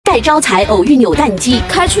盖招财偶遇扭蛋机，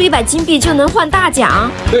开出100金币就能换大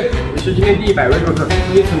奖。对，你是今天第100位顾客，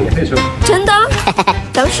第一次免费抽。真的？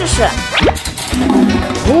咱们试试。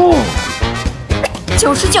哦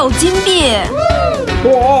，99金币。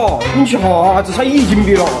哇，运气好，只差1金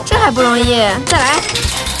币了。这还不容易，再来。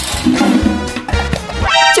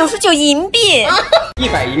99银币。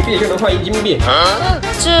100银币就能换1金币。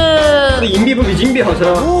这银币不比金币好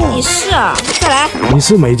抽？你是啊，再来。你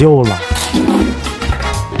是没救了。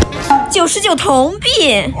 99铜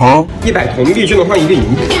币，100铜币就能换1个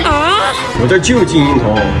银币啊！我这就金银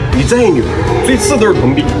铜，你再牛，最次都是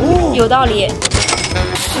铜币。有道理，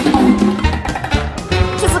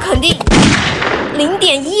这次肯定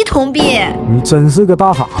0.1铜币。你真是个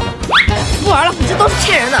大傻子！不玩了，你这都是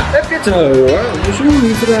骗人的。哎，别走啊，我送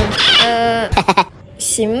你一次呗。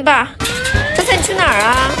行吧。这才你去哪儿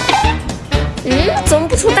啊？怎么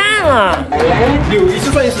不出蛋了？留一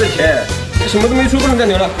次算一次的钱。 什么都没出，不能再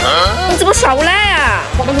留了。你怎么耍无赖啊？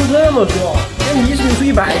话不能这么说，让你一次扭出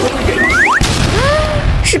100个会给。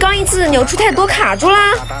是刚一次扭出太多卡住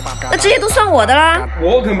啦？那这些都算我的啦。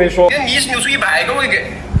我可没说，让你一次扭出100个会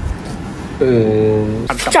给。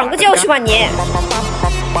长个教训吧你。